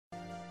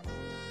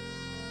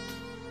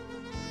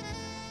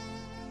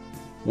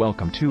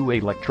Welcome to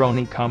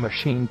Electronica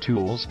Machine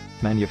Tools,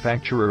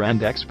 manufacturer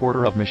and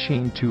exporter of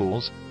machine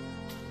tools.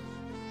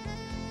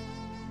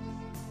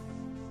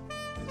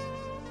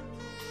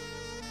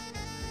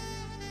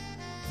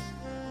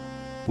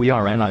 We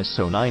are an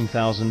ISO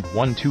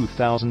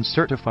 9001-2000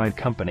 certified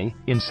company,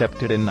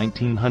 incepted in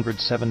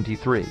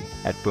 1973,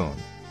 at Pune.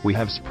 We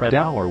have spread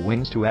our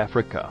wings to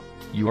Africa,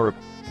 Europe,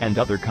 and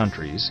other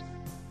countries.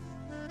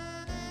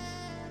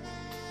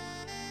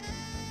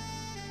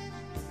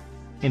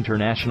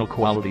 International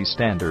quality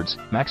standards,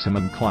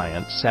 maximum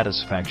client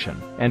satisfaction,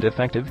 and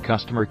effective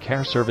customer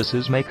care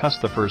services make us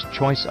the first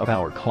choice of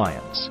our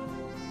clients.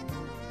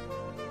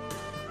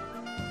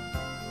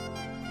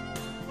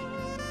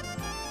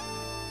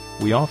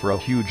 We offer a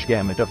huge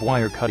gamut of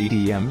wire cut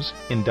EDMs,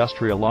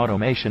 industrial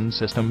automation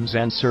systems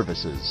and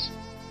services.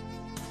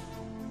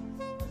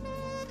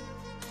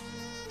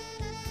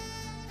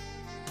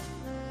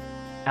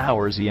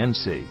 Our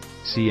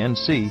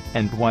CNC,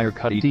 and wire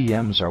cut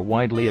EDMs are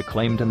widely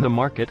acclaimed in the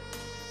market.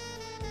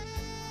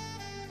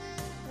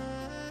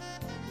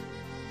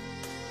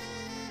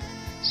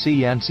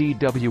 CNC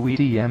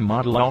WEDM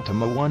model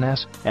Ultima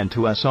 1S and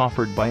 2S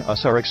offered by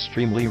us are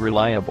extremely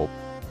reliable.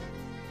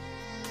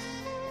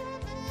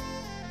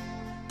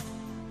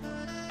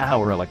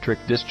 Our electric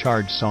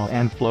discharge saw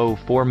and flow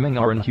forming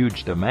are in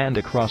huge demand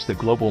across the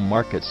global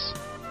markets.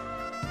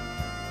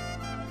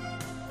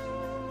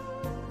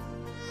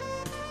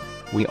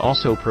 We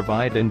also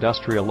provide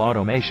industrial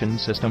automation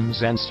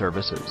systems and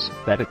services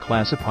that a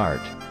class apart.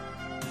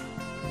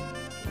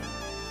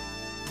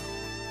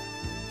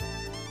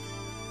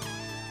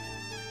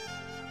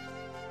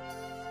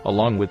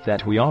 Along with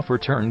that, we offer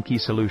turnkey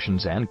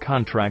solutions and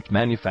contract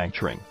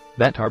manufacturing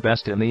that are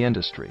best in the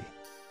industry.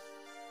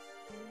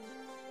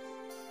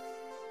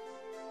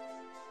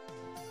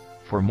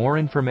 For more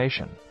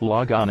information,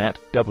 log on at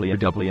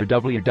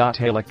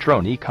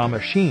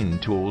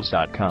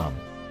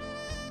www.electronicamachinetools.com.